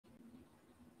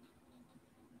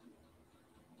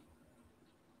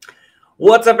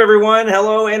What's up, everyone?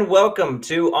 Hello and welcome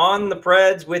to On the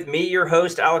Preds with me, your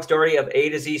host, Alex Doherty of A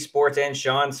to Z Sports, and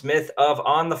Sean Smith of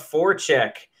On the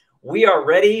Forecheck. We are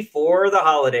ready for the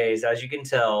holidays, as you can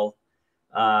tell.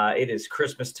 It is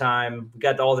Christmas time. We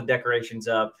got all the decorations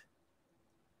up,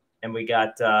 and we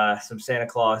got some Santa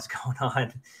Claus going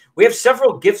on. We have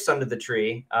several gifts under the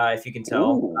tree, if you can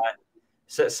tell.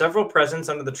 Several presents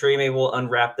under the tree. Maybe we'll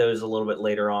unwrap those a little bit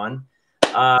later on.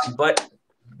 But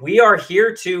we are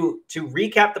here to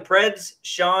recap the Preds.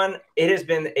 Sean, it has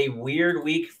been a weird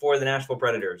week for the Nashville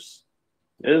Predators.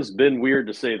 It has been weird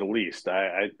to say the least.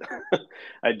 I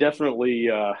definitely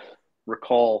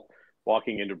recall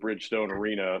walking into Bridgestone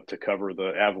Arena to cover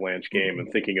the Avalanche game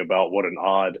and thinking about what an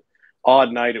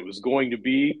odd night it was going to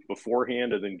be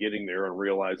beforehand, and then getting there and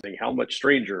realizing how much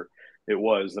stranger it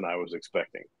was than I was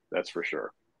expecting. That's for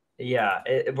sure. Yeah,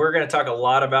 we're going to talk a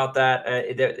lot about that.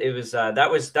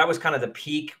 That was kind of the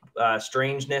peak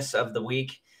strangeness of the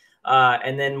week,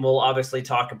 and then we'll obviously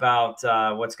talk about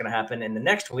what's going to happen in the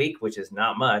next week, which is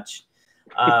not much.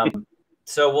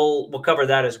 So we'll cover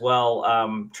that as well.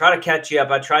 Try to catch you up.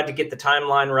 I tried to get the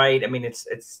timeline right. I mean,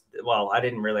 well, I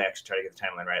didn't really actually try to get the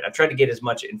timeline right. I tried to get as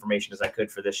much information as I could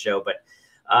for this show,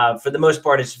 but for the most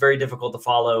part, it's very difficult to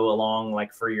follow along.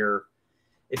 Like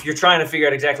if you're trying to figure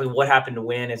out exactly what happened to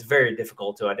win, it's very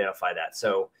difficult to identify that.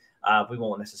 So we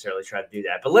won't necessarily try to do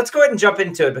that. But let's go ahead and jump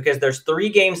into it, because there's 3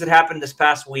 games that happened this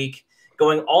past week,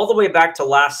 going all the way back to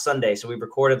last Sunday. So we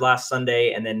recorded last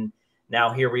Sunday, and then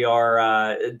now here we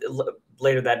are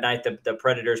later that night. The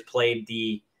Predators played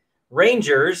the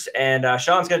Rangers, and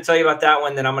Sean's going to tell you about that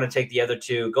one. Then I'm going to take the other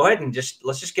 2. Go ahead and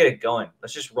let's just get it going.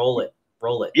 Let's just roll it.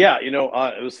 Yeah,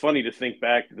 it was funny to think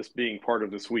back to this being part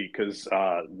of this week, because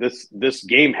this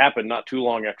game happened not too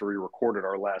long after we recorded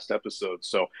our last episode.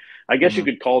 So I guess you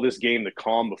could call this game the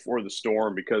calm before the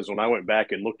storm, because when I went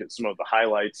back and looked at some of the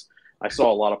highlights, I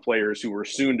saw a lot of players who were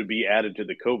soon to be added to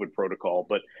the COVID protocol.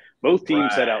 But both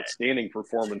teams had outstanding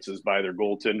performances by their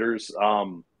goaltenders.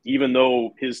 Even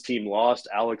though his team lost,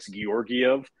 Alex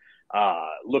Georgiev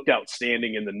looked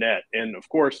outstanding in the net. And, of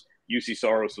course, UC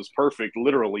Saros was perfect,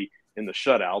 literally, in the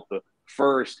shutout. The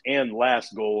first and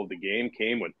last goal of the game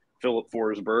came when Philip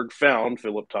Forsberg found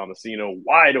Philip Tomasino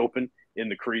wide open in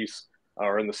the crease,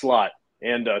 or in the slot.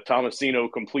 And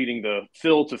Tomasino, completing the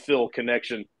fill-to-fill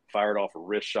connection, fired off a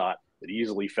wrist shot that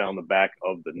easily found the back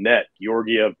of the net.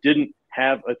 Georgiev didn't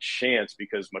have a chance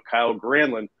because Mikhail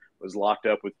Granlund was locked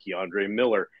up with Keandre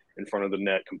Miller in front of the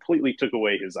net, completely took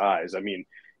away his eyes. I mean,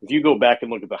 if you go back and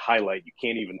look at the highlight, you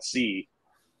can't even see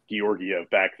Georgiev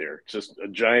back there. It's just a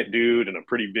giant dude and a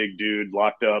pretty big dude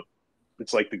locked up.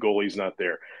 It's like the goalie's not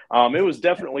there. It was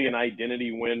definitely an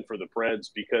identity win for the Preds,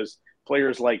 because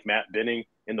players like Matt Benning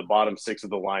in the bottom 6 of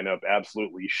the lineup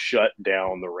absolutely shut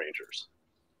down the Rangers.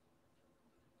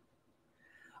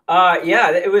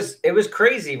 Yeah, it was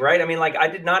crazy, right? I mean, like, I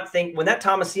did not think when that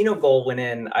Tomasino goal went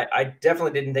in, I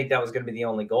definitely didn't think that was going to be the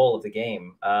only goal of the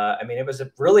game. I mean, it was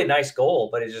a really nice goal,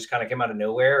 but it just kind of came out of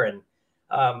nowhere. And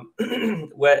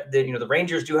the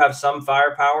Rangers do have some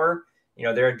firepower.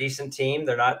 They're a decent team.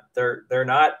 They're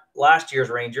not last year's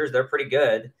Rangers. They're pretty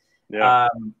good. Yeah.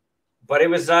 But it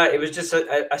was just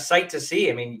a sight to see.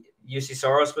 I mean, UC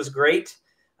Saros was great,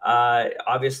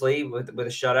 obviously with a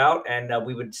shutout, and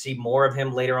we would see more of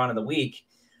him later on in the week.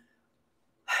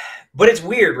 But it's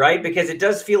weird, right? Because it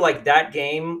does feel like that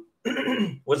game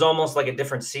was almost like a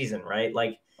different season, right?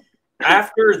 Like,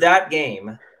 after that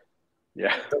game,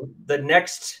 yeah, the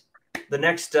next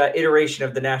iteration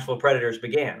of the Nashville Predators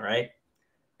began, right?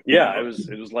 Yeah, it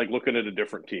was like looking at a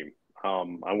different team.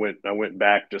 I went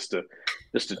back just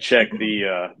to check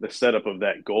the setup of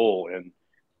that goal, and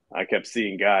I kept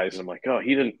seeing guys. I'm like, oh,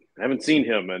 I haven't seen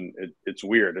him, and it's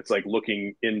weird. It's like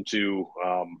looking into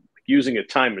using a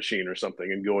time machine or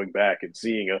something and going back and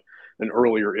seeing an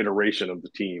earlier iteration of the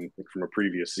team from a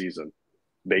previous season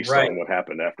based on what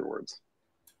happened afterwards.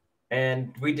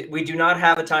 And we do not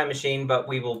have a time machine, but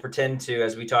we will pretend to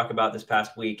as we talk about this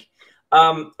past week.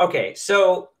 Okay,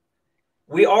 so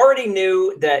we already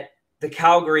knew that the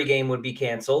Calgary game would be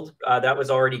canceled. That was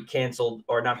already canceled,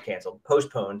 or not canceled,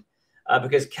 postponed,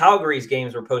 because Calgary's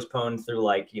games were postponed through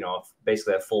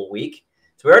basically a full week.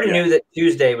 So we already knew that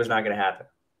Tuesday was not going to happen.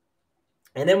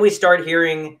 And then we start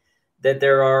hearing that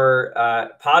there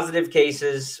are positive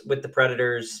cases with the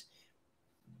Predators.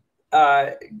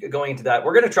 Going into that,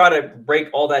 we're going to try to break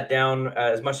all that down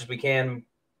as much as we can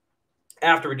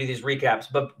after we do these recaps.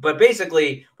 But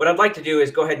basically, what I'd like to do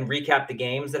is go ahead and recap the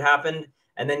games that happened,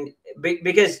 and then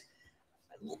because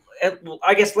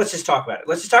I guess let's just talk about it.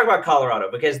 Let's just talk about Colorado,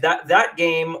 because that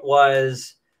game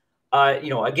was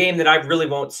a game that I really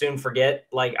won't soon forget.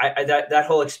 Like that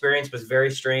whole experience was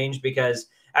very strange because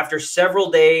after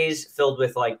several days filled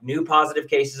with like new positive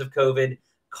cases of COVID,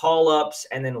 call ups,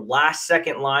 and then last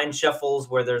second line shuffles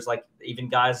where there's like even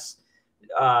guys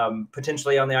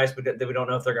potentially on the ice that we don't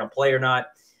know if they're going to play or not.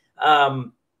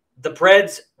 The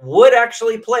Preds would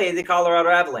actually play the Colorado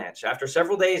Avalanche after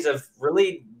several days of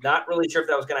really not really sure if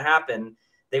that was going to happen.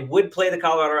 They would play the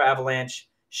Colorado Avalanche.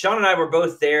 Shaun and I were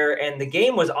both there, and the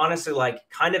game was honestly like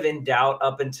kind of in doubt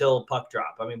up until puck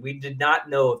drop. I mean, we did not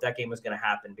know if that game was going to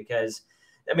happen because,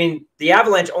 I mean, the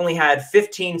Avalanche only had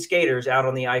 15 skaters out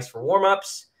on the ice for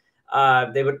warmups.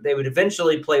 They would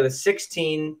eventually play with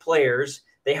 16 players.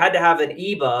 They had to have an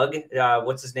e-bug.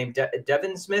 What's his name?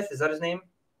 Devin Smith? Is that his name?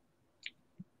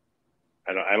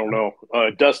 I don't know.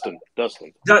 Dustin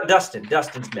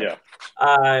Smith.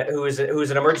 Yeah. Who is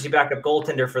an emergency backup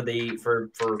goaltender for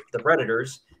the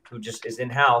Predators, who just is in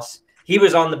house. He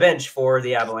was on the bench for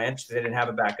the Avalanche. They didn't have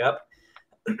a backup.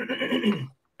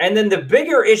 And then the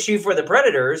bigger issue for the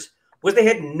Predators was they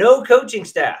had no coaching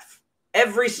staff.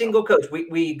 Every single coach.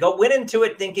 We went into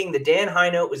it thinking that Dan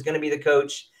Heinold was going to be the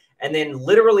coach, and then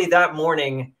literally that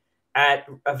morning at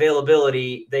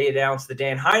availability, they announced that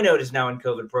Dan Heinold is now in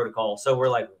COVID protocol. So we're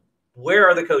like, where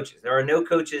are the coaches? There are no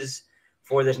coaches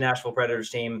for this Nashville Predators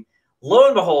team. Lo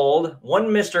and behold, one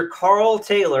Mr. Karl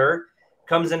Taylor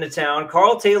comes into town.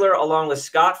 Karl Taylor, along with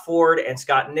Scott Ford and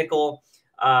Scott Nickel,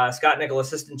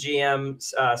 assistant GM,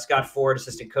 Scott Ford,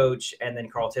 assistant coach, and then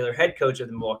Karl Taylor, head coach of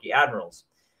the Milwaukee Admirals.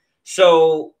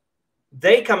 So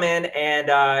they come in, and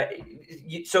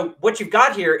so what you've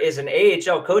got here is an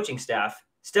AHL coaching staff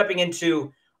stepping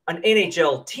into an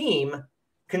NHL team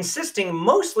consisting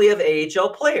mostly of AHL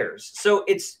players. So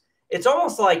it's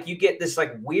almost like you get this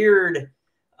like weird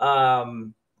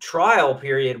trial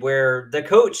period where the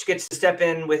coach gets to step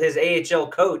in with his AHL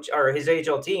coach or his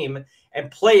AHL team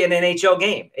and play an NHL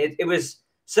game. It was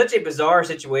such a bizarre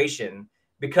situation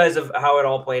because of how it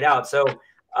all played out. So,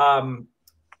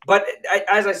 but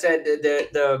as I said,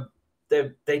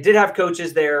 they did have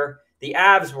coaches there. The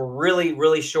Avs were really,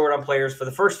 really short on players. For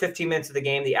the first 15 minutes of the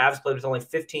game, the Avs played with only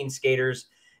 15 skaters.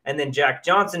 And then Jack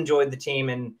Johnson joined the team,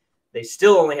 and they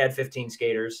still only had 15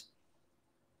 skaters.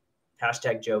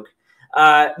 Hashtag joke.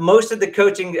 Most of the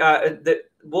coaching,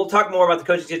 we'll talk more about the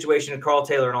coaching situation and Karl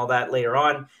Taylor and all that later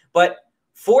on. But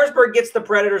Forsberg gets the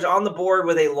Predators on the board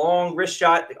with a long wrist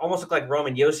shot. It almost looked like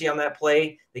Roman Josi on that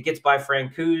play that gets by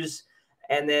Francouz.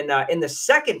 And then in the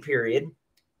second period,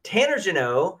 Tanner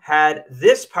Jeannot had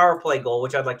this power play goal,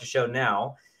 which I'd like to show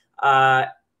now.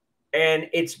 And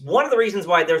it's one of the reasons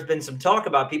why there's been some talk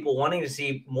about people wanting to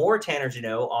see more Tanner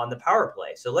Jeannot on the power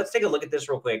play. So let's take a look at this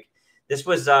real quick. This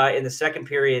was in the second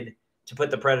period to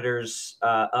put the Predators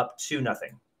up 2-0.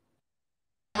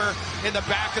 In the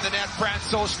back of the net,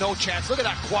 Francouz, no chance. Look at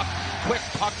that quick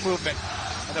puck movement.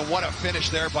 And then what a finish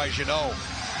there by Jeannot.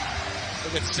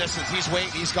 Look at Sissons. He's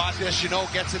waiting. He's got this.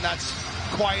 Jeannot gets in that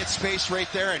quiet space right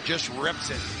there and just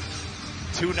rips it.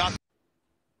 2-0.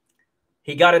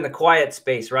 He got in the quiet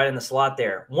space right in the slot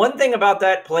there. One thing about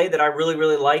that play that I really,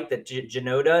 really like that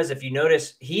Jeannot does, if you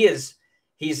notice, he's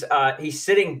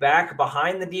sitting back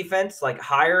behind the defense, like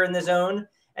higher in the zone.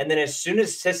 And then as soon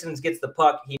as Sissons gets the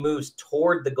puck, he moves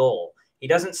toward the goal. He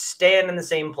doesn't stand in the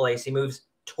same place. He moves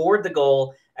toward the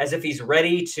goal as if he's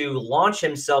ready to launch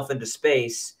himself into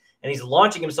space. And he's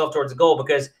launching himself towards the goal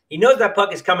because he knows that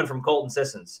puck is coming from Colton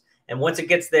Sissons. And once it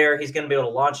gets there, he's going to be able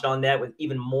to launch it on net with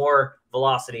even more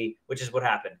velocity, which is what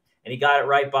happened. And he got it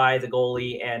right by the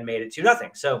goalie and made it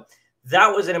 2-0. So that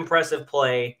was an impressive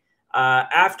play.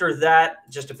 After that,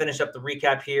 just to finish up the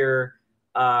recap here,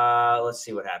 let's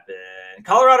see what happened.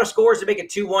 Colorado scores to make it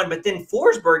 2-1, but then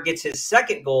Forsberg gets his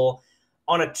second goal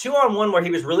on a 2-on-1 where he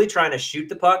was really trying to shoot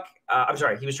the puck.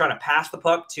 He was trying to pass the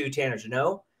puck to Tanner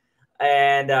Jeannot,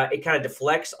 and it kind of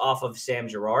deflects off of Sam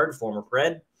Girard, former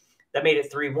Pred. That made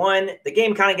it 3-1. The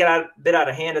game kind of got a bit out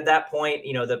of hand at that point.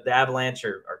 You know, the Avalanche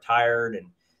are tired, and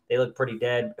they look pretty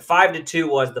dead. 5-2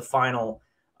 was the final.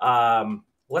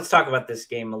 Let's talk about this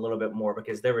game a little bit more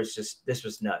because this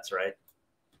was nuts, right?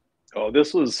 Oh,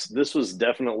 this was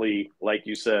definitely, like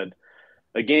you said,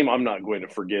 a game I'm not going to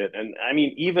forget. And I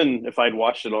mean, even if I'd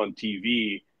watched it on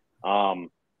TV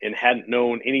and hadn't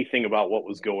known anything about what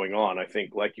was going on, I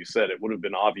think, like you said, it would have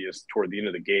been obvious toward the end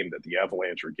of the game that the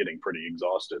Avalanche were getting pretty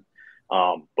exhausted.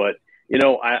 But you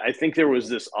know, I think there was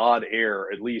this odd air,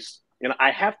 at least, and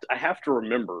I have to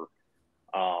remember,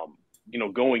 you know,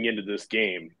 going into this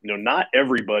game, you know, not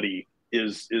everybody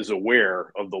is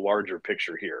aware of the larger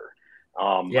picture here.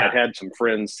 I'd had some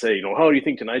friends say, you know, oh, do you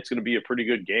think tonight's going to be a pretty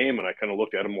good game? And I kind of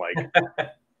looked at them like,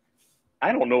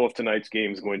 I don't know if tonight's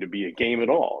game is going to be a game at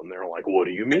all. And they're like, what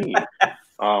do you mean?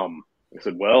 I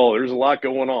said, well, there's a lot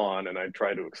going on, and I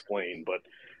tried to explain. But,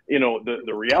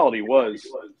 the reality was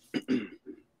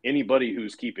anybody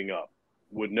who's keeping up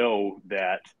would know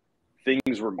that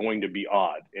things were going to be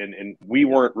odd. And we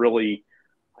weren't really,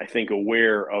 I think,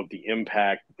 aware of the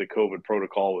impact the COVID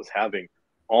protocol was having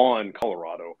on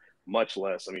Colorado, much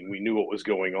less. I mean, we knew what was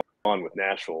going on with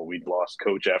Nashville. We'd lost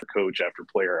coach after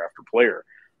player after player.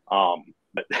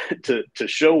 But to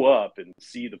show up and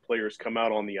see the players come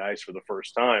out on the ice for the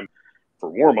first time for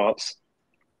warm-ups,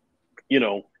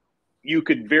 you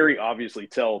could very obviously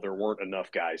tell there weren't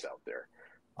enough guys out there.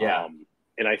 Yeah.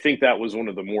 And I think that was one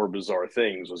of the more bizarre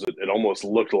things was it almost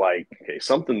looked like, okay,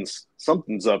 something's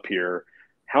up here.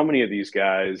 How many of these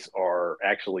guys are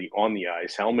actually on the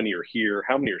ice? How many are here?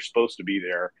 How many are supposed to be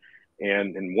there?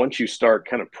 And once you start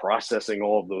kind of processing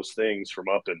all of those things from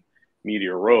up in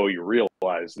Media Row, you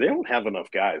realize they don't have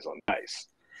enough guys on ice.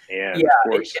 And of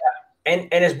course,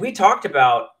 and as we talked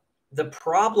about, the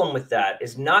problem with that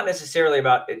is not necessarily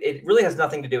about it really has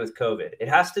nothing to do with COVID. It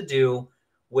has to do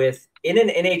with in an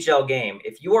NHL game,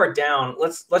 if you are down,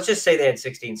 let's just say they had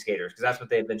 16 skaters because that's what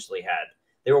they eventually had.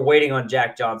 They were waiting on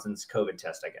Jack Johnson's COVID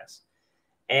test, I guess.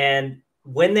 And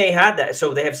when they had that,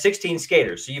 so they have 16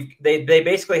 skaters. So they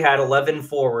basically had 11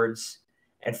 forwards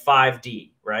and 5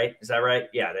 D, right? Is that right?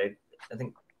 Yeah, I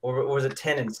think, or was it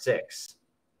 10 and 6?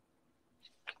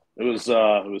 It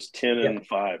was 10 and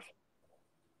 5.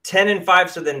 10 and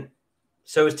 5. So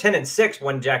it was 10 and 6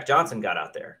 when Jack Johnson got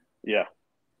out there. Yeah.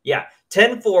 Yeah.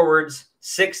 10 forwards,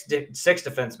 six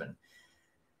defensemen.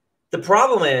 The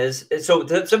problem is, so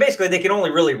basically they can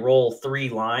only really roll 3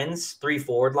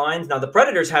 forward lines. Now the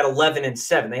Predators had 11 and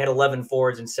 7. They had 11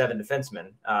 forwards and 7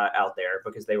 defensemen out there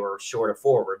because they were short of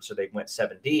forwards. So they went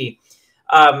 7D.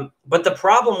 But the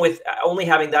problem with only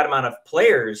having that amount of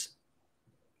players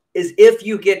is if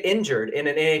you get injured in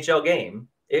an NHL game,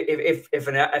 if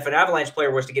an Avalanche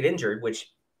player was to get injured,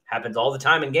 which happens all the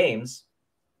time in games,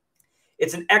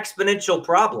 it's an exponential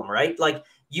problem, right? Like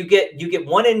you get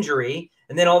one injury,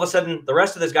 and then all of a sudden the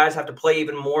rest of those guys have to play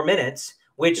even more minutes,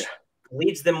 which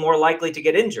leads them more likely to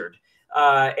get injured.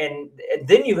 And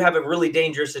then you have a really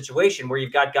dangerous situation where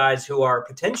you've got guys who are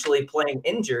potentially playing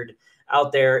injured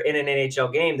out there in an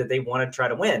NHL game that they want to try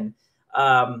to win.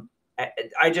 I'm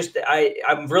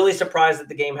really surprised that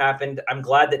the game happened. I'm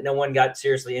glad that no one got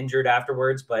seriously injured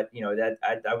afterwards, but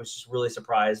I was just really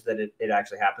surprised that it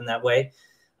actually happened that way.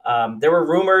 There were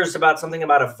rumors about something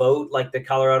about a vote, like the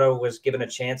Colorado was given a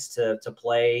chance to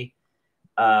play,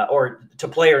 or to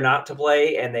play or not to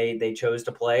play, and they chose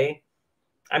to play.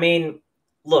 I mean,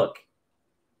 look,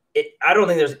 I don't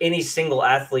think there's any single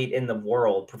athlete in the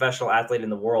world, professional athlete in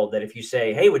the world, that if you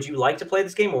say, hey, would you like to play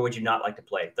this game or would you not like to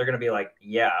play? They're going to be like,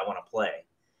 yeah, I want to play.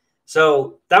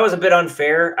 So that was a bit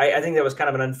unfair. I think that was kind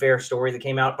of an unfair story that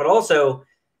came out. But also,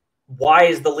 why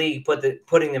is the league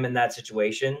putting them in that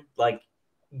situation? Like,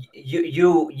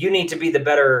 you need to be the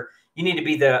better. You need to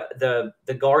be the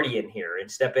guardian here and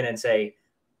step in and say,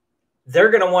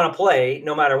 they're going to want to play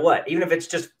no matter what. Even if it's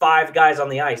just 5 guys on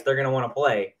the ice, they're going to want to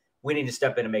play. We need to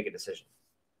step in and make a decision.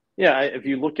 Yeah, if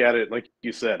you look at it, like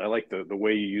you said, I like the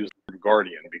way you use the word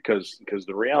guardian because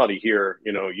the reality here,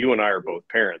 you and I are both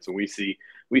parents, and we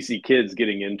see kids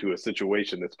getting into a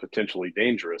situation that's potentially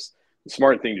dangerous. The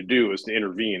smart thing to do is to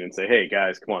intervene and say, hey,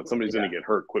 guys, come on, somebody's going to get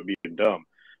hurt. Quit being dumb.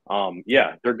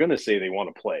 They're going to say they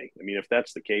want to play. I mean, if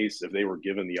that's the case, if they were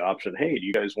given the option, hey, do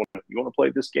you guys want to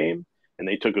play this game? And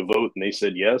they took a vote and they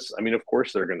said yes. I mean, of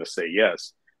course they're going to say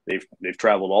yes. They've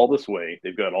traveled all this way.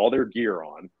 They've got all their gear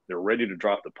on. They're ready to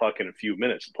drop the puck in a few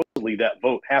minutes. Supposedly that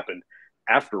vote happened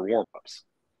after warmups.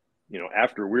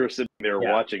 After we were sitting there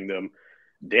watching them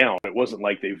down. It wasn't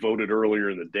like they voted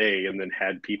earlier in the day and then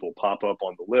had people pop up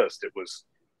on the list. It was,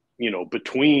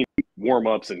 between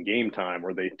warmups and game time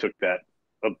where they took that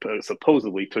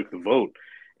supposedly took the vote.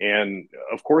 And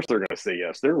of course they're going to say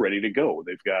yes. They're ready to go.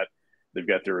 They've got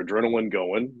their adrenaline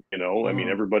going, I mean,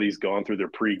 everybody's gone through their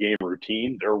pregame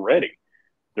routine. They're ready.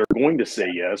 They're going to say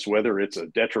yes, whether it's a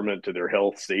detriment to their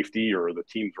health, safety, or the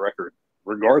team's record.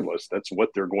 Regardless, that's what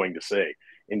they're going to say.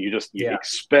 And you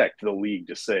expect the league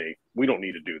to say, we don't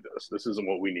need to do this. This isn't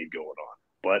what we need going on.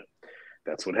 But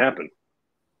that's what happened.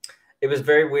 It was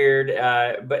very weird.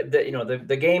 But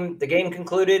the game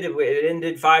concluded. It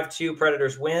ended 5-2.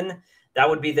 Predators win. That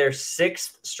would be their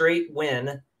 6th straight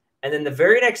win. And then the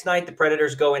very next night, the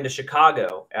Predators go into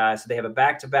Chicago. So they have a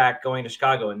back-to-back going to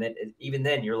Chicago. And then even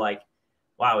then, you're like,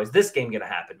 wow, is this game going to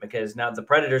happen? Because now the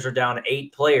Predators are down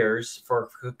 8 players for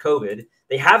COVID.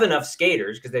 They have enough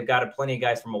skaters because they've got plenty of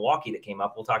guys from Milwaukee that came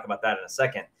up. We'll talk about that in a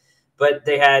second. but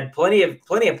they had plenty of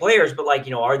players. But like,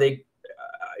 are they?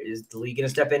 Is the league going to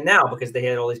step in now because they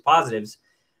had all these positives?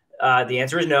 The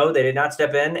answer is no. They did not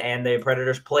step in, and the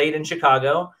Predators played in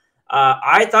Chicago.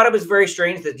 I thought it was very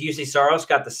strange that UC Saros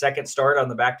got the second start on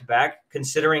the back-to-back,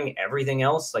 considering everything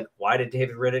else. Like, why did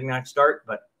David Rittich not start?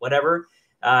 But whatever.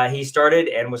 He started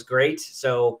and was great.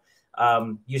 So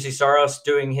UC Saros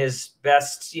doing his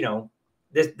best.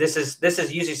 This is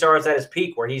UC Saros at his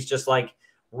peak, where he's just like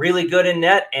really good in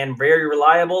net and very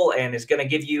reliable, and is going to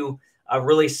give you a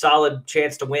really solid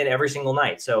chance to win every single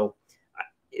night. So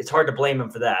it's hard to blame him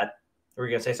for that. Were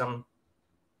you going to say something?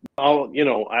 Oh,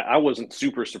 I wasn't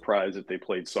super surprised that they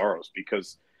played Saros,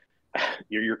 because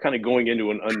you're kind of going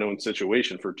into an unknown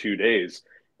situation for 2 days.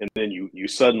 And then you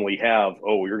suddenly have,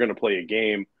 you're going to play a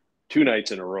game 2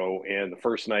 nights in a row. And the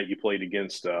first night you played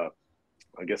against, I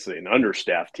guess, an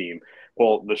understaffed team.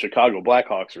 Well, the Chicago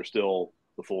Blackhawks are still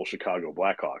the full Chicago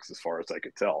Blackhawks, as far as I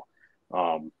could tell.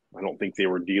 I don't think they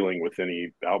were dealing with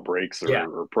any outbreaks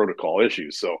or protocol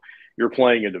issues. So you're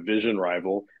playing a division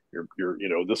rival.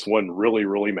 This one really,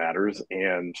 really matters,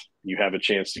 and you have a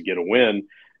chance to get a win.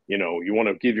 You want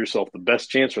to give yourself the best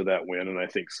chance for that win. And I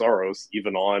think Saros,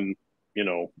 even on,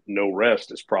 no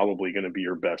rest, is probably going to be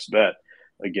your best bet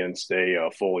against a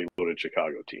fully loaded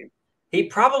Chicago team. He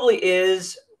probably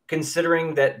is,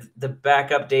 considering that the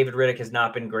backup David Rittich has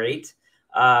not been great.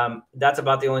 That's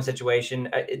about the only situation.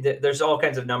 There's all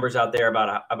kinds of numbers out there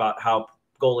about how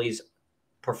goalies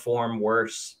perform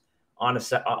worse on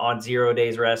 0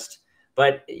 days rest.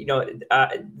 But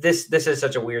this is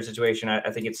such a weird situation. I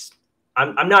think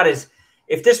I'm not as,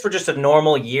 if this were just a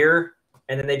normal year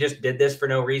and then they just did this for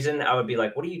no reason, I would be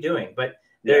like, what are you doing? But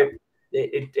it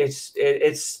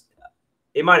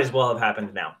might as well have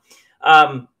happened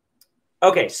now.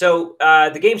 Okay, so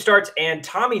the game starts and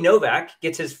Tommy Novak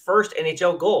gets his first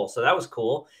NHL goal. So that was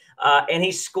cool. And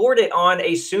he scored it on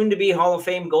a soon-to-be Hall of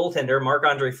Fame goaltender,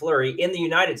 Marc-Andre Fleury, in the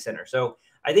United Center. So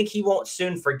I think he won't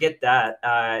soon forget that.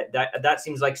 That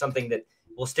seems like something that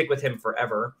will stick with him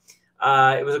forever.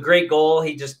 It was a great goal.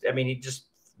 He just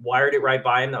wired it right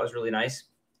by him. That was really nice.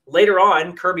 Later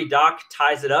on, Kirby Dach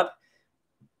ties it up.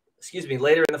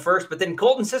 Later in the first. But then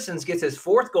Colton Sissons gets his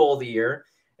 4th goal of the year.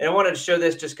 And I wanted to show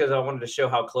this just because I wanted to show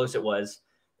how close it was.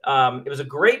 It was a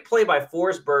great play by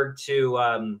Forsberg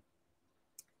to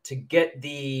get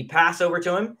the pass over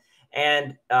to him.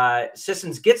 And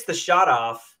Sissons gets the shot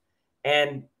off.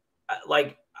 And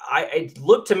it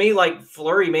looked to me like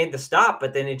Fleury made the stop,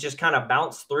 but then it just kind of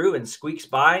bounced through and squeaks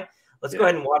by. Let's go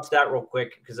ahead and watch that real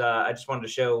quick, because I just wanted to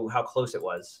show how close it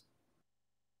was.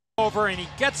 Over, and he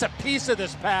gets a piece of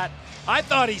this, Pat. I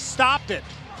thought he stopped it,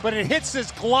 but it hits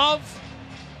his glove,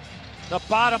 the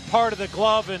bottom part of the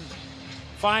glove, and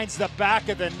finds the back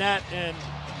of the net. And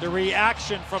the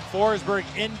reaction from Forsberg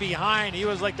in behind, he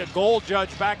was like the goal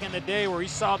judge back in the day where he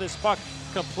saw this puck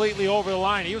completely over the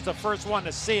line. He was the first one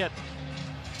to see it.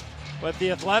 But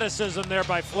the athleticism there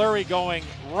by Fleury going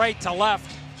right to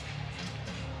left.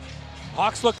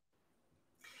 Hawks look.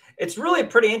 It's really a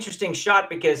pretty interesting shot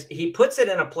because he puts it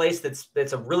in a place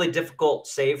that's a really difficult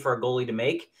save for a goalie to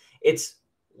make. It's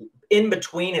in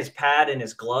between his pad and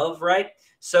his glove, right?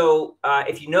 So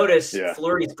if you notice,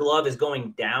 Fleury's glove is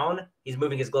going down. He's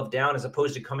moving his glove down as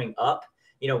opposed to coming up.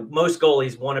 Most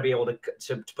goalies want to be able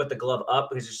to put the glove up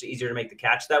because it's just easier to make the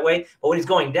catch that way. But when he's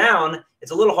going down,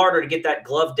 it's a little harder to get that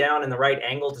glove down in the right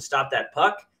angle to stop that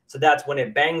puck. So that's when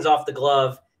it bangs off the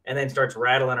glove and then starts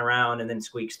rattling around and then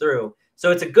squeaks through.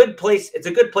 So it's a good place. It's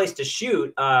a good place to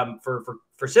shoot for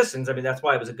Sissons. I mean, that's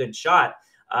why it was a good shot,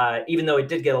 even though it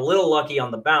did get a little lucky on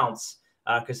the bounce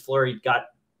because Fleury got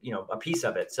a piece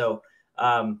of it. So,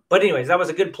 but anyways, that was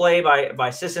a good play by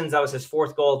Sissons. That was his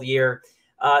 4th goal of the year.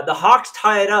 The Hawks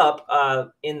tie it up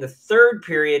in the 3rd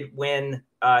period when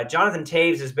Jonathan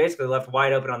Taves is basically left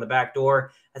wide open on the back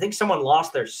door. I think someone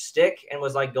lost their stick and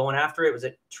was like going after it. Was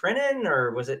it Trennan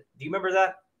or was it? Do you remember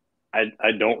that?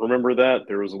 I don't remember that.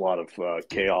 There was a lot of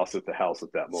chaos at the house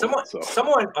at that moment.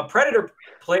 Someone, a Predator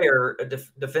player, a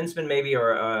defenseman maybe,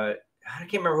 or I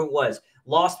can't remember who it was,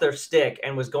 lost their stick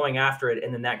and was going after it,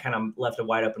 and then that kind of left a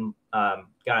wide open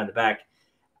guy in the back.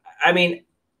 I mean,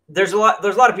 there's a lot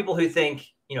of people who think,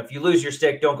 if you lose your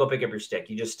stick, don't go pick up your stick.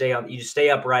 You just stay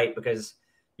upright because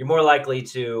you're more likely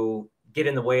to get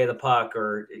in the way of the puck,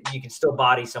 or you can still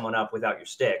body someone up without your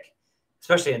stick,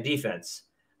 especially in defense.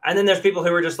 And then there's people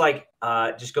who are just like,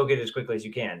 just go get it as quickly as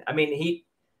you can. I mean,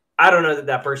 I don't know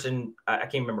that person, I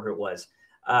can't remember who it was,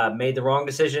 made the wrong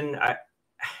decision.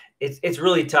 It's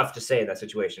really tough to say in that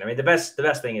situation. I mean, the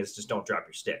best thing is just don't drop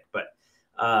your stick. But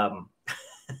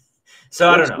so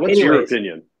I don't know. What's your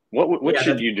opinion? What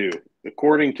should you do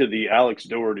according to the Alex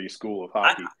Doherty school of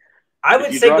hockey? I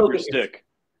would say go your stick.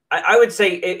 I would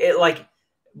say it like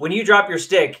when you drop your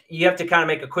stick, you have to kind of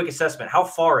make a quick assessment. How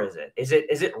far is it? Is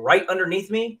it right underneath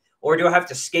me, or do I have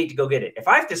to skate to go get it? If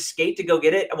I have to skate to go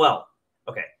get it, well,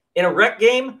 okay. In a rec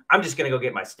game, I'm just going to go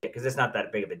get my stick because it's not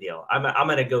that big of a deal. I'm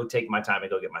going to go take my time and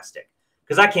go get my stick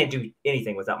because I can't do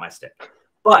anything without my stick.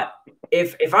 But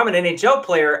if I'm an NHL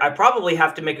player, I probably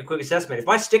have to make a quick assessment. If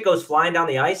my stick goes flying down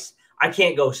the ice, I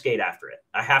can't go skate after it.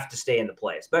 I have to stay in the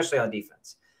play, especially on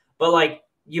defense. But like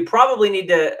you probably need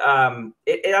to I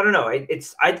don't know.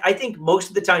 I think most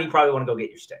of the time you probably want to go get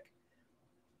your stick.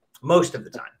 Most of the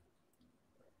time.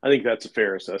 I think that's a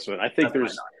fair assessment. I think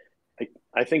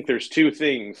there's two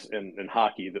things in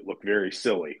hockey that look very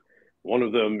silly. One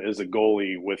of them is a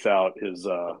goalie without his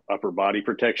upper body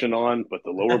protection on, but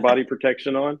the lower body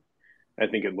protection on. I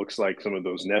think it looks like some of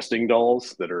those nesting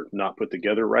dolls that are not put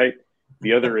together right.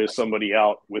 The other is somebody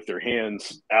out with their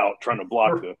hands out trying to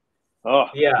block I'm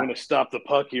going to stop the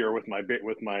puck here with my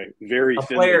very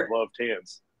thinly gloved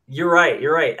hands. You're right.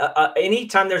 You're right.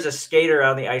 Anytime there's a skater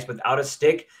on the ice without a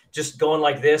stick, just going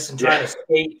like this and trying to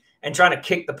skate and trying to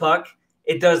kick the puck,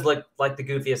 it does look like the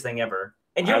goofiest thing ever.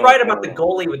 And you're right about the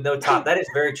goalie with no top. That is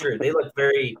very true. They look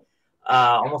very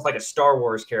almost like a Star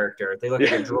Wars character. They look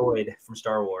like a droid from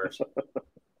Star Wars.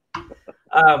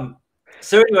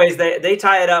 So anyways, they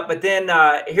tie it up. But then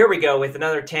here we go with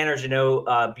another Tanner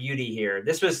Jeannot beauty here.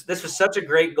 This was such a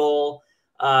great goal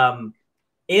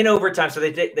in overtime. So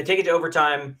they take it to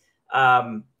overtime.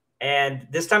 And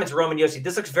this time it's Roman Josi.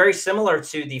 This looks very similar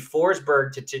to the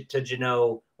Forsberg to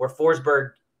Jeannot, where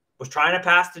Forsberg was trying to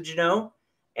pass to Jeannot,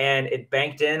 and it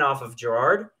banked in off of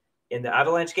Gerard in the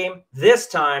Avalanche game. This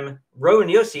time, Roman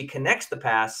Josi connects the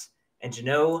pass, and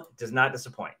Jeannot does not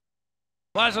disappoint.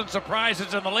 Pleasant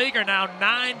surprises in the league are now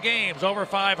 9 games over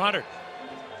 500.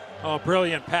 Oh,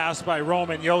 brilliant pass by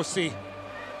Roman Josi.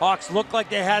 Hawks looked like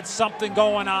they had something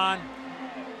going on.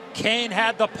 Kane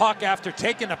had the puck after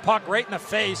taking the puck right in the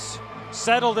face,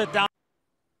 settled it down.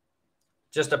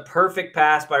 Just a perfect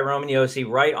pass by Roman Josi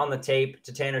right on the tape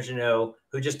to Tanner Jeannot,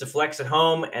 who just deflects it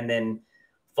home and then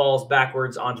falls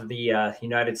backwards onto the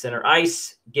United Center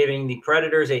ice, giving the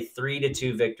Predators a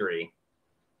 3-2 victory.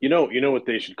 You know what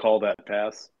they should call that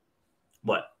pass?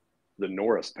 What? The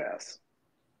Norris pass.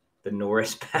 The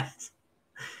Norris pass.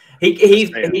 He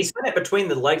sent it between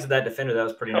the legs of that defender. That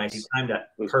was pretty nice. He timed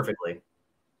that perfectly.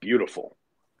 Beautiful.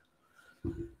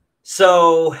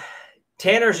 So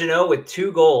Tanner Jeannot with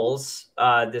 2 goals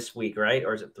this week, right?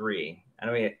 Or is it 3? I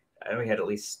know he had at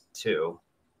least 2.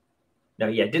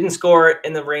 No, didn't score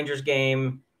in the Rangers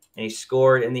game, and he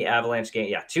scored in the Avalanche game.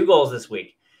 Yeah, 2 goals this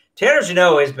week. Tanner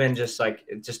Jeannot has been just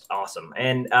awesome.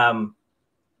 And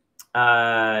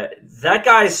that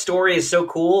guy's story is so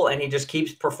cool, and he just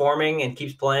keeps performing and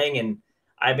keeps playing. And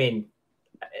I mean,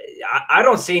 I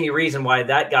don't see any reason why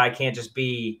that guy can't just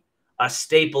be a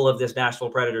staple of this Nashville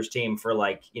Predators team for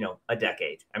a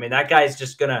decade. I mean, that guy's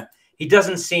just he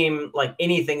doesn't seem like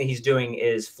anything that he's doing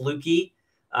is fluky.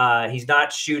 He's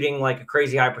not shooting like a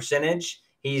crazy high percentage.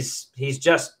 He's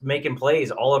just making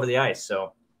plays all over the ice.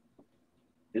 So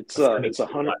it's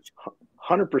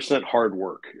 100% hard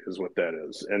work is what that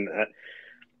is. And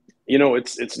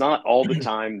it's not all the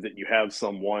time that you have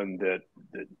someone that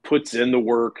puts in the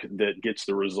work that gets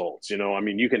the results. I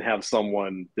mean, you can have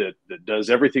someone that does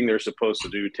everything they're supposed to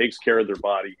do, takes care of their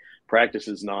body,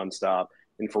 practices nonstop,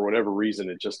 and for whatever reason,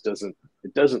 the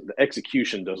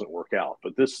execution doesn't work out.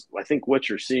 But I think what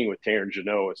you're seeing with Tanner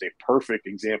Jeannot is a perfect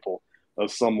example of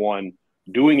someone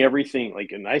doing everything,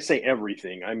 and I say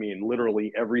everything, I mean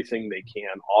literally everything they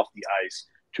can off the ice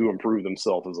to improve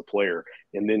themselves as a player,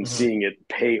 and then seeing it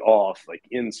pay off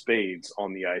in spades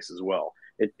on the ice as well.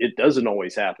 It doesn't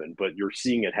always happen, but you're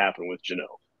seeing it happen with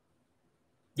Jeannot.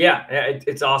 Yeah,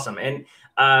 it's awesome. And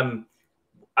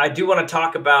I do want to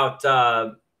talk about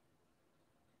the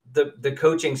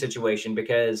coaching situation,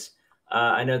 because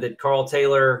I know that Karl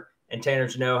Taylor and Tanner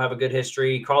Jeannot have a good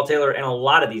history. Karl Taylor and a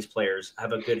lot of these players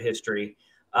have a good history.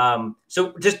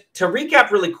 So just to recap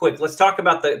really quick, let's talk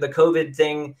about the COVID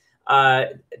thing.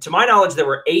 To my knowledge, there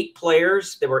were 8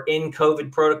 players that were in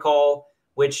COVID protocol,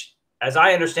 which, as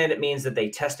I understand it, means that they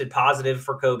tested positive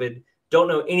for COVID. Don't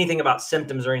know anything about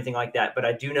symptoms or anything like that, but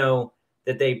I do know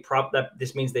that that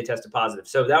this means they tested positive.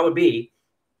 So that would be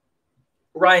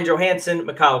Ryan Johansson,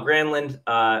 Mikael Granlund,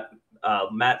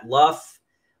 Matt Luff,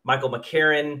 Michael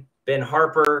McCarron, Ben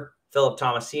Harper, Philip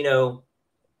Tomasino,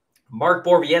 Mark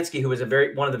Borowiecki, who was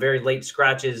one of the very late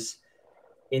scratches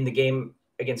in the game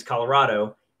against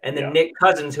Colorado, and then Nick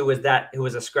Cousins, who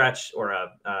was a scratch or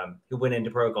who went into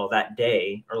protocol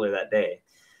earlier that day.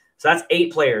 So that's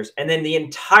 8 players, and then the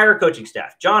entire coaching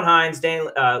staff: John Hines, Dan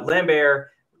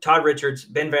Lambert, Todd Richards,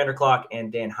 Ben Vanderklok,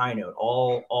 and Dan Hinote,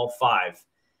 all five.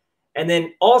 And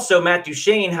then also Matt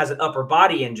Duchene has an upper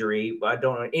body injury. I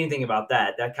don't know anything about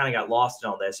that. That kind of got lost in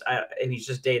all this. And he's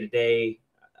just day-to-day.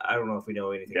 I don't know if we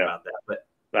know anything about that. But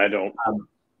I don't.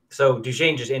 So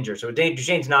Duchene just injured. So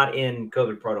Duchene's not in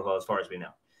COVID protocol as far as we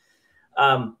know.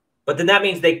 But then that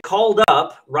means they called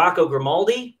up Rocco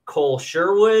Grimaldi, Cole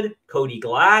Sherwood, Cody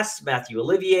Glass, Matthew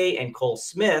Olivier, and Cole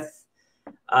Smith.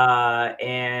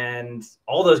 And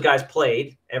all those guys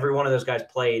played. Every one of those guys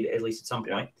played at least at some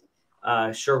point.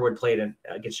 Sherwood played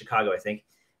against Chicago, I think.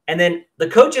 And then the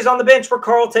coaches on the bench were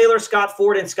Karl Taylor, Scott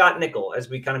Ford, and Scott Nickel, as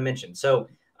we kind of mentioned. So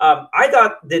I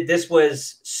thought that this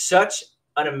was such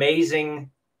an amazing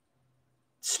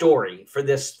story for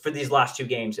these last two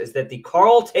games, is that the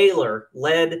Karl Taylor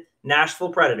led Nashville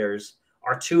Predators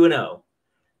are 2-0.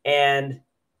 And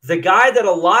the guy that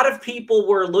a lot of people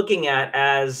were looking at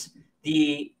as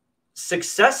the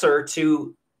successor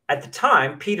to, at the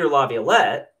time, Peter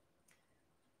Laviolette,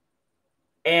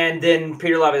 and then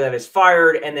Peter Laviolette is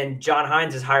fired, and then John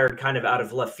Hines is hired kind of out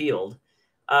of left field.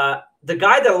 The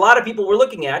guy that a lot of people were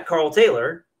looking at, Karl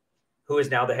Taylor, who is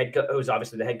now who's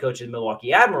obviously the head coach of the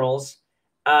Milwaukee Admirals,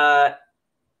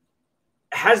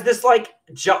 has this like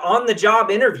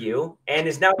on-the-job interview and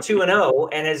is now 2-0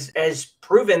 and has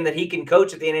proven that he can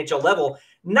coach at the NHL level,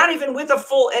 not even with a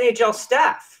full NHL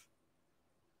staff.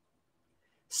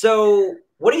 So,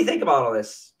 what do you think about all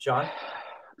this, John?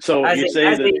 So as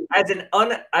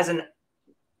an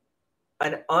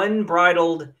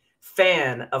unbridled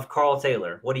fan of Karl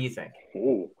Taylor, what do you think?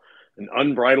 Ooh, an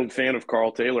unbridled fan of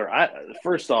Karl Taylor.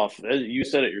 First off, you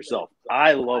said it yourself.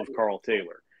 I love Karl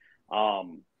Taylor.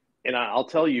 And I'll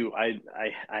tell you, I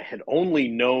had only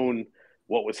known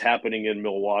what was happening in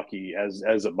Milwaukee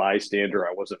as a bystander.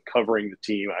 I wasn't covering the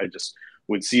team. I just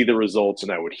would see the results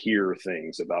and I would hear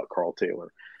things about Karl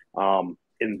Taylor.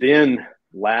 And then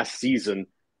last season,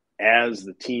 as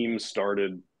the team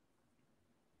started,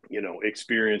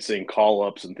 experiencing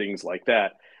call-ups and things like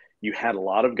that, you had a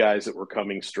lot of guys that were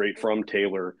coming straight from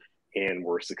Taylor and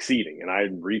were succeeding. And I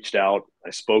reached out,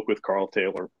 I spoke with Karl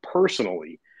Taylor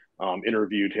personally,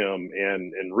 interviewed him,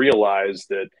 and realized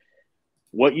that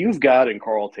what you've got in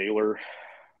Karl Taylor,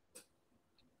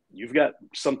 you've got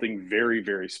something very,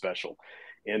 very special.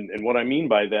 And what I mean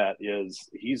by that is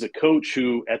he's a coach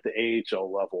who at the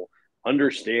AHL level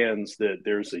understands that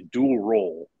there's a dual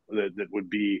role that would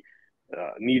be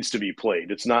needs to be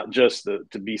played. It's not just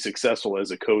to be successful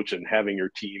as a coach and having your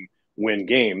team win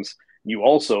games. You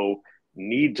also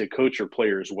need to coach your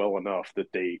players well enough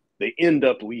that they end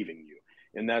up leaving you.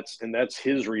 And that's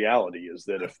his reality, is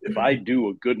that if I do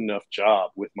a good enough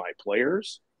job with my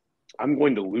players, I'm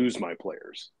going to lose my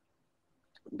players.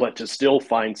 But to still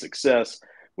find success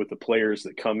with the players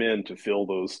that come in to fill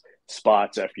those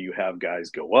spots after you have guys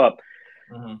go up,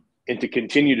 and to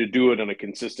continue to do it on a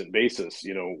consistent basis,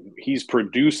 he's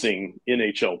producing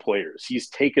NHL players. He's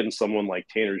taken someone like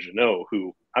Tanner Jeannot,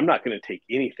 who I'm not going to take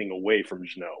anything away from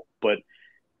Jeannot, but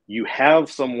you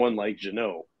have someone like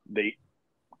Jeannot, they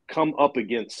come up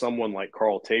against someone like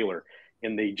Karl Taylor,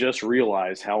 and they just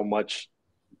realize how much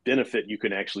benefit you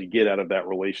can actually get out of that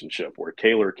relationship, where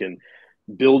Taylor can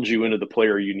build you into the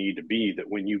player you need to be, that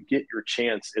when you get your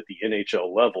chance at the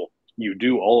NHL level, you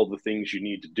do all of the things you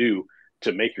need to do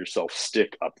to make yourself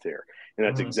stick up there. And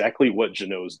that's exactly what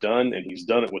Jeannot's done, and he's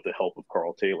done it with the help of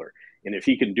Karl Taylor. And if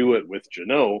he can do it with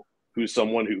Jeannot, who's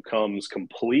someone who comes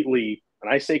completely,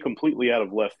 and I say completely out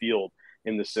of left field,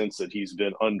 in the sense that he's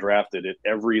been undrafted at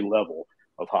every level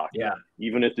of hockey,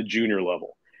 even at the junior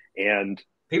level. And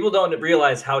people don't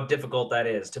realize how difficult that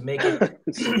is, to make it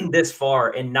this far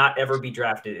and not ever be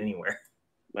drafted anywhere.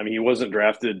 I mean, he wasn't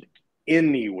drafted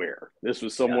anywhere. This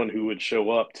was someone who would show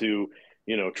up to,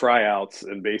 tryouts,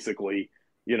 and basically,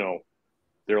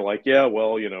 they're like, yeah,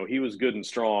 well, he was good and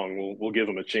strong. We'll give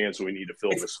him a chance. We need to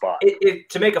fill the spot.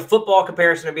 To make a football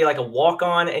comparison, it'd be like a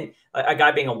walk-on, and a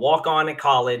guy being a walk-on in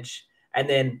college, and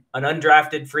then an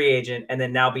undrafted free agent, and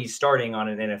then now be starting on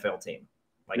an NFL team.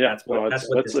 That's what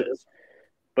this is.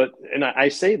 But, and I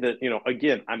say that,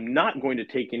 again, I'm not going to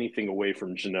take anything away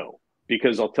from Jeannot,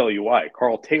 because I'll tell you why.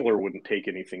 Karl Taylor wouldn't take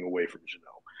anything away from Jeannot.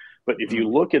 But if you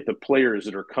look at the players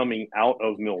that are coming out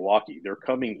of Milwaukee, they're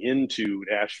coming into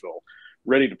Nashville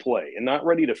ready to play, and not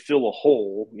ready to fill a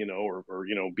hole, or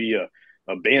be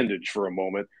a bandage for a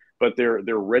moment, but they're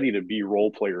ready to be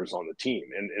role players on the team.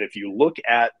 And if you look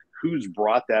at who's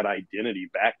brought that identity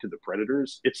back to the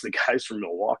Predators, it's the guys from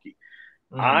Milwaukee.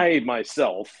 I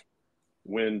myself,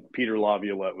 when Peter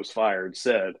Laviolette was fired,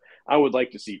 said I would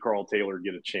like to see Karl Taylor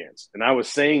get a chance. And I was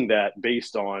saying that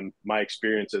based on my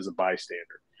experience as a bystander.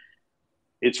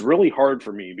 it's really hard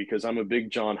for me because I'm a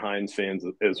big John Hines fan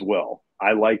as well.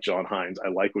 I like John Hines. I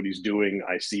like what he's doing.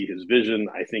 I see his vision.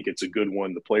 I think it's a good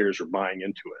one. The players are buying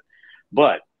into it.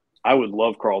 But I would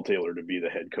love Karl Taylor to be the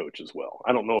head coach as well.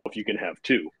 I don't know if you can have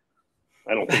two.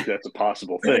 I don't think that's a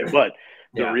possible thing. But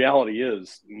the reality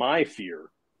is, my fear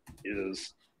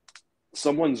is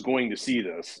someone's going to see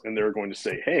this and they're going to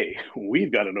say, hey,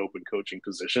 we've got an open coaching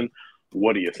position.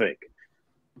 What do you think?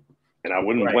 And I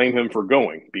wouldn't blame him for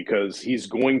going, because he's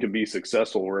going to be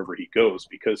successful wherever he goes,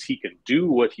 because he can do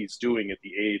what he's doing at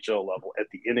the AHL level, at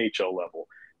the NHL level,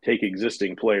 take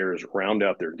existing players, round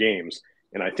out their games.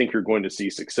 And I think you're going to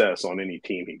see success on any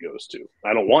team he goes to.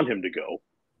 I don't want him to go,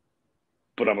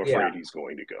 but I'm afraid he's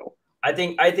going to go. I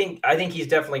think he's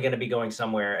definitely going to be going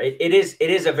somewhere. It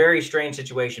is a very strange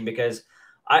situation, because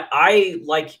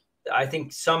I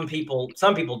think some people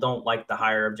don't like the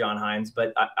hire of John Hines,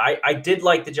 but I did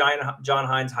like the John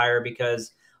Hines hire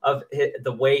because of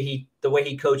the way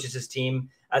he coaches his team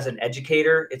as an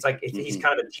educator. It's like he's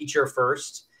kind of a teacher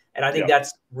first, and I think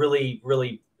that's really,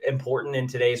 really important in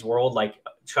today's world. Like,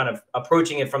 kind of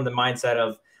approaching it from the mindset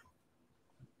of,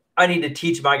 I need to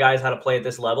teach my guys how to play at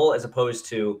this level, as opposed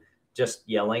to just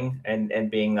yelling and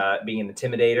being an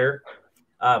intimidator,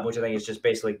 which I think is just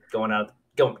basically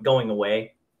going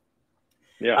away.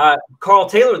 Yeah. Karl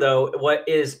Taylor, though, what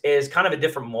is kind of a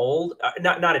different mold.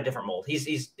 Not a different mold.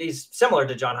 He's similar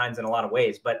to John Hines in a lot of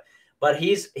ways, but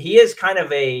he is kind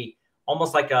of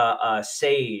almost like a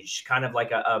sage, kind of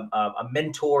like a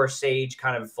mentor sage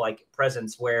kind of like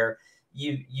presence, where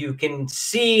you can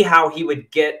see how he would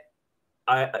get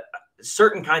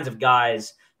certain kinds of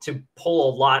guys to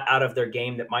pull a lot out of their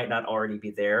game that might not already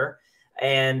be there.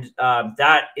 And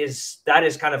that is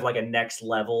kind of like a next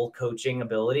level coaching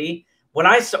ability. When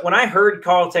I heard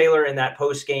Karl Taylor in that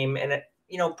post game, and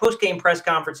post game press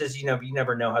conferences, you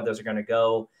never know how those are going to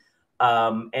go,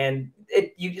 and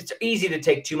it's easy to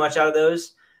take too much out of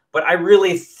those. But I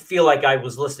really feel like I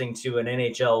was listening to an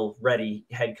NHL ready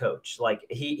head coach. Like,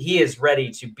 he is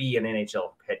ready to be an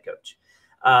NHL head coach.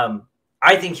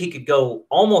 I think he could go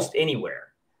almost anywhere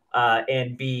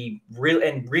and be real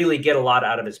and really get a lot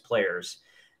out of his players.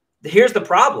 Here's the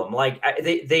problem: like,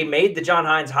 they made the John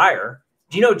Hines hire.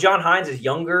 Do you know John Hines is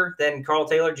younger than Karl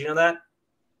Taylor? Do you know that?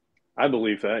 I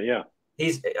believe that, yeah.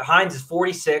 Hines is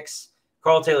 46,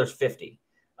 Karl Taylor's 50.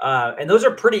 And those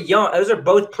are pretty young. Those are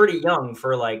both pretty young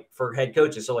for head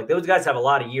coaches. So, like, those guys have a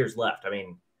lot of years left. I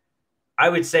mean, I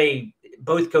would say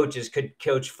both coaches could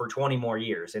coach for 20 more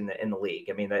years in the league.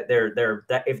 I mean, they're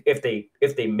if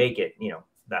they make it,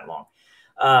 that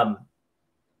long.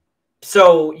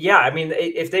 So, yeah, I mean,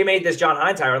 if they made this John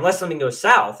Hines hire, unless something goes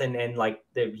south and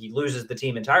he loses the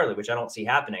team entirely, which I don't see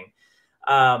happening,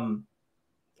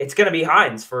 it's going to be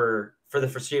Hines for the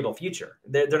foreseeable future.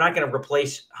 They're not going to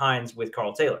replace Hines with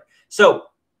Karl Taylor. So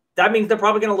that means they're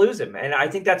probably going to lose him. And I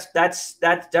think that's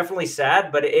definitely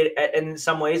sad, but in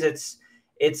some ways it's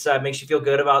makes you feel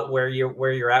good about where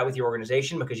you're at with your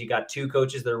organization, because you got two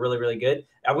coaches that are really, really good.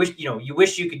 I wish, you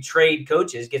wish you could trade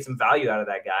coaches, get some value out of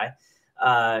that guy.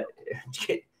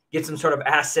 Get some sort of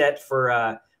asset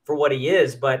for what he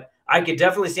is, but I could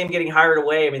definitely see him getting hired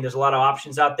away. I mean, there's a lot of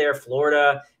options out there: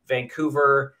 Florida,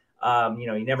 Vancouver.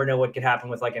 You never know what could happen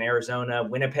with like an Arizona,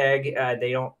 Winnipeg.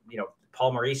 They don't,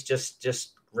 Paul Maurice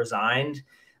just resigned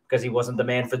because he wasn't the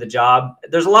man for the job.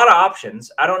 There's a lot of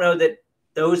options. I don't know that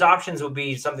those options would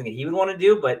be something that he would want to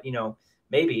do, but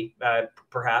maybe,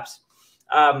 perhaps.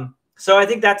 So I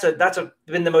think that's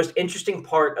been the most interesting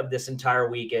part of this entire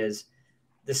week is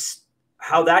this,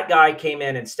 how that guy came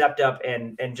in and stepped up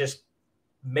and just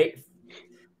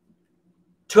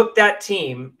took that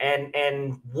team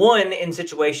and won in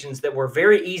situations that were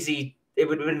very easy. It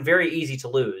would have been very easy to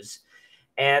lose.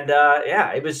 And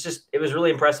it was really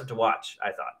impressive to watch,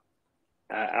 I thought.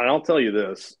 And I'll tell you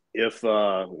this, if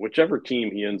whichever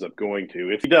team he ends up going to,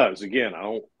 if he does, again, I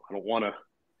don't want to,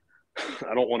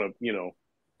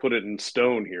 put it in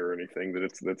stone here or anything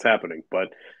that's happening, but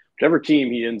whichever team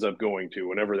he ends up going to,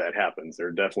 whenever that happens, they're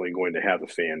definitely going to have a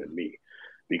fan in me,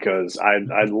 because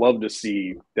I'd love to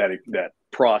see that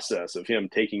process of him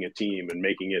taking a team and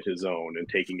making it his own and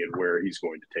taking it where he's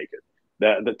going to take it.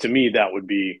 That to me, that would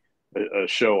be a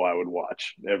show I would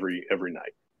watch every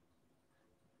night.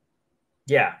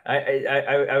 Yeah,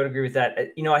 I would agree with that.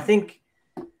 I think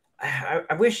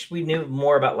I wish we knew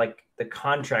more about like the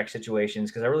contract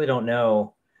situations, because I really don't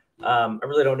know. I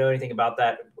really don't know anything about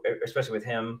that, especially with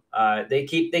him. They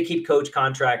keep coach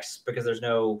contracts because there's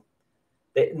all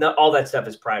that stuff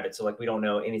is private. So like, we don't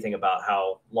know anything about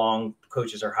how long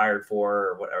coaches are hired for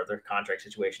or whatever their contract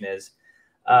situation is.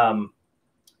 But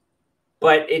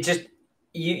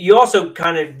you also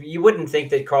you wouldn't think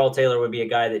that Karl Taylor would be a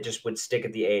guy that just would stick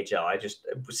at the AHL. I just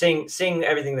seeing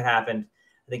everything that happened,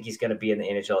 I think he's going to be in the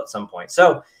NHL at some point.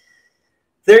 So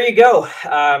there you go.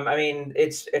 I mean,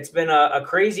 it's been a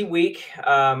crazy week.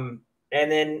 And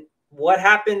then what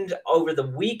happened over the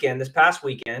weekend, this past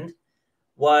weekend,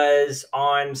 was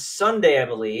on Sunday, I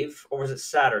believe, or was it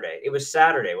Saturday? It was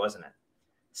Saturday, wasn't it?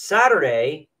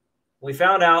 Saturday, we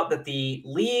found out that the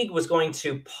league was going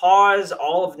to pause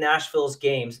all of Nashville's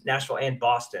games, Nashville and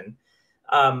Boston,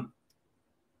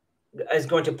 is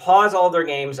going to pause all their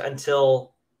games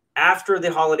until after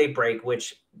the holiday break,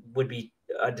 which would be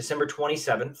December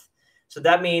 27th. So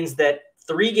that means that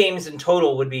 3 games in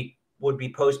total would be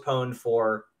postponed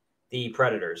for the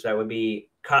Predators. That would be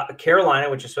Carolina,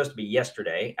 which is supposed to be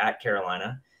yesterday at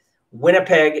Carolina,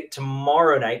 Winnipeg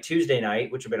tomorrow night, Tuesday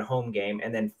night, which would have been a home game,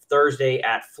 and then Thursday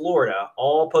at Florida,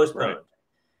 all postponed. Right.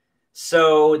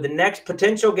 So the next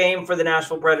potential game for the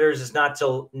Nashville Predators is not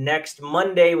till next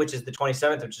Monday, which is the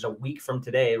 27th, which is a week from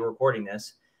today. We're recording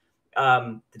this,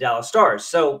 the Dallas Stars.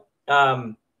 So,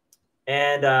 that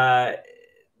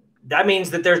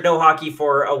means that there's no hockey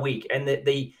for a week, and that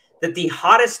the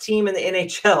hottest team in the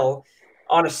NHL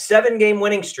on a 7-game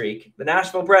winning streak, the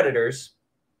Nashville Predators,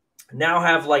 now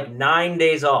have like 9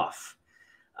 days off.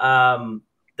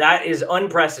 That is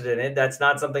unprecedented. That's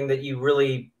not something that you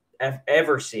really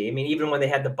ever see. I mean, even when they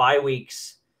had the bye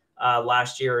weeks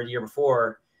last year or the year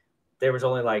before, there was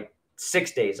only like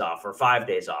 6 days off or 5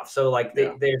 days off. So like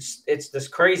it's this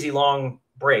crazy long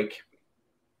break.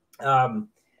 I'm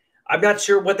not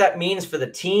sure what that means for the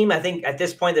team. I think at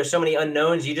this point, there's so many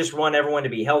unknowns. You just want everyone to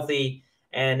be healthy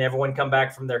and everyone come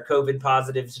back from their COVID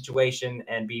positive situation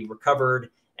and be recovered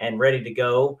and ready to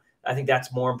go. I think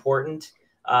that's more important,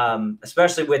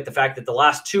 especially with the fact that the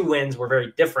last 2 wins were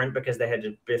very different because they had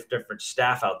different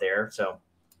staff out there. So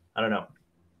I don't know.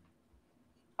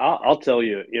 I'll tell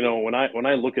you, when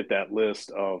I look at that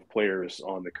list of players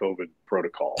on the COVID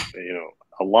protocol,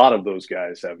 a lot of those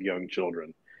guys have young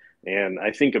children. And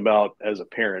I think about, as a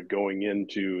parent, going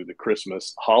into the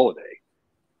Christmas holiday,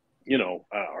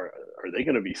 are they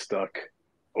going to be stuck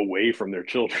away from their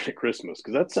children at Christmas?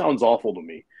 Because that sounds awful to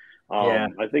me.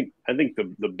 I think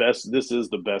this is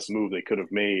the best move they could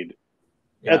have made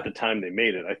at the time they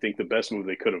made it. I think the best move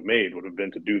they could have made would have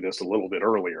been to do this a little bit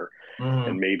earlier,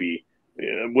 and maybe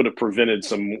it would have prevented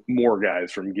some more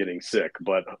guys from getting sick.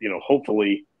 But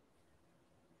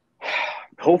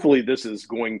hopefully this is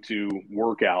going to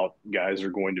work out. Guys are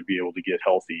going to be able to get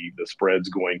healthy. The spread's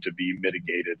going to be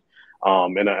mitigated.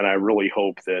 And I really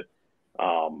hope that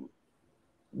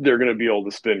they're going to be able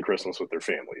to spend Christmas with their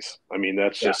families. I mean,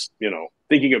 that's just,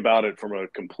 thinking about it from a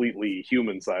completely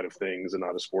human side of things and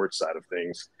not a sports side of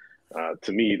things.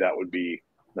 To me, that would be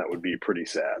pretty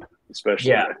sad,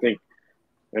 especially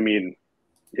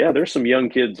there's some young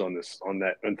kids in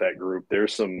that group.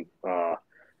 There's some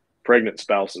pregnant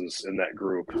spouses in that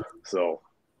group. So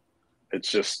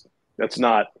it's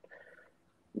not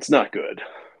good.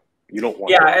 You don't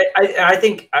want I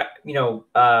think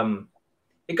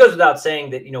it goes without saying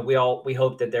that we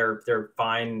hope that they're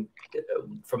fine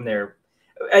from their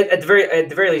at the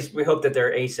very least we hope that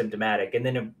they're asymptomatic, and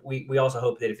then we also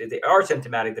hope that if they are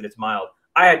symptomatic that it's mild.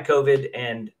 I had COVID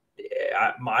and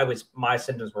my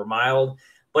symptoms were mild,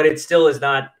 but it still is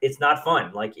not. It's not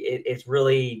fun. Like it's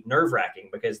really nerve-wracking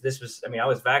because this was. I mean, I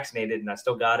was vaccinated and I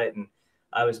still got it, and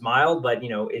I was mild, but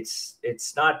it's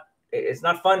not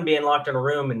fun being locked in a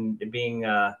room and being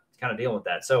kind of dealing with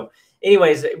that. So,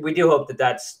 anyways, we do hope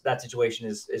that situation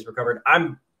is recovered.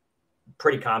 I'm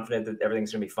pretty confident that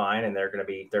everything's going to be fine and they're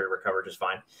recovered just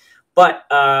fine. But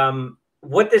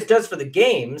what this does for the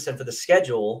games and for the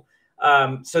schedule.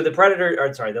 So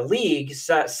the league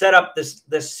set up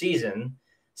this season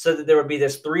so that there would be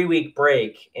this 3-week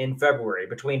break in February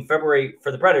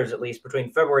for the Predators, at least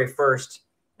between February 1st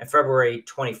and February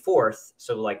 24th.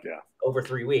 So over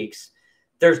 3 weeks,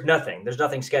 there's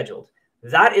nothing scheduled.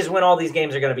 That is when all these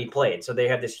games are going to be played. So they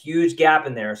have this huge gap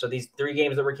in there. So these 3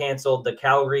 games that were canceled, the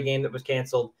Calgary game that was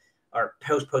canceled or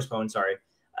postponed,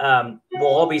 will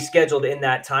all be scheduled in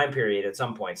that time period at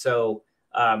some point. So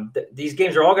these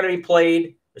games are all going to be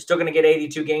played. They're still going to get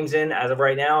 82 games in as of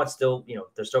right now. It's still,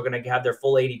 they're still going to have their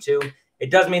full 82.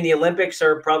 It does mean the Olympics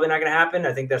are probably not going to happen.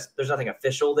 I think there's nothing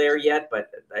official there yet,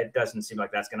 but it doesn't seem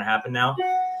like that's going to happen now.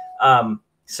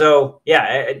 So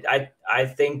yeah, I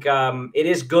think it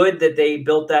is good that they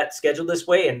built that schedule this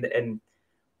way.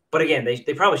 But again,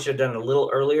 they probably should have done it a little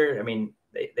earlier. I mean,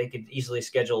 they could easily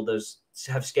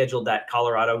have scheduled that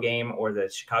Colorado game or the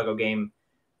Chicago game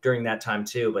during that time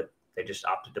too, but they just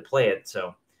opted to play it.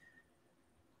 So,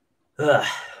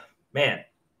 man,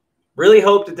 really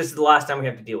hope that this is the last time we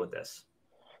have to deal with this.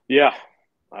 Yeah,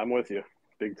 I'm with you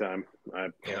big time.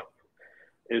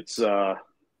 It's it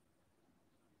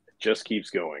just keeps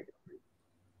going.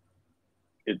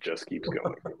 It just keeps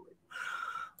going.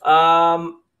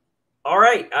 All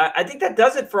right. I think that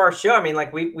does it for our show. I mean,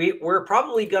 like we're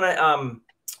probably gonna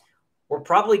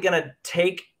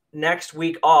take next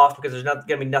week off because there's not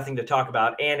gonna be nothing to talk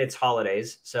about, and it's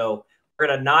holidays. So we're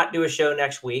gonna not do a show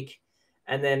next week,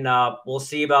 and then we'll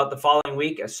see about the following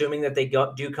week, assuming that they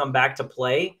do come back to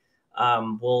play.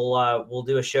 We'll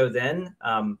do a show then.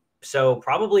 So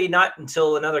probably not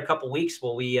until another couple weeks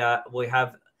will we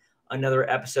have another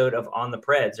episode of On the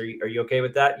Preds. Are you okay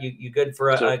with that? You good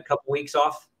for a couple weeks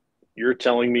off? You're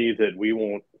telling me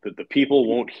that that the people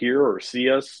won't hear or see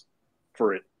us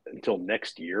for it until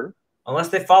next year? Unless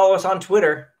they follow us on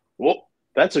Twitter. Well,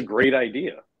 that's a great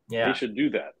idea. Yeah. They should do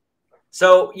that.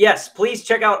 So, yes, please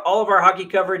check out all of our hockey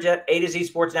coverage at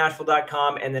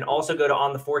A2ZSportsNashville.com, and then also go to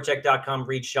ontheforecheck.com,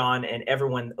 read Shaun and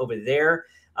everyone over there.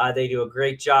 They do a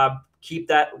great job. Keep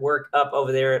that work up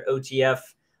over there at OTF.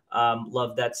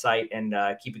 Love that site, and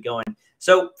keep it going.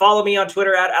 So follow me on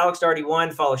Twitter at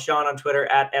AlexDarty1. Follow Shaun on Twitter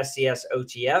at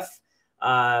SCSOTF.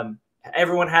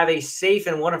 Everyone have a safe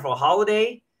and wonderful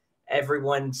holiday.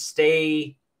 Everyone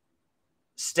stay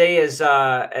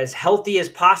as healthy as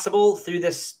possible through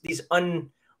these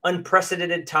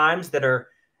unprecedented times that are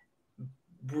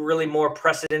really more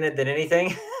precedented than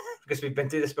anything because we've been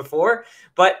through this before.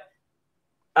 But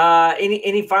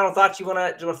any final thoughts you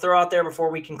want to throw out there before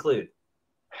we conclude?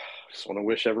 Just want to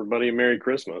wish everybody a Merry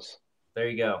Christmas. There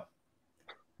you go.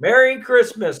 Merry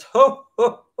Christmas. Ho,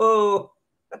 ho, ho.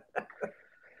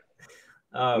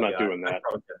 I'm not doing that. I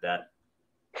probably said that.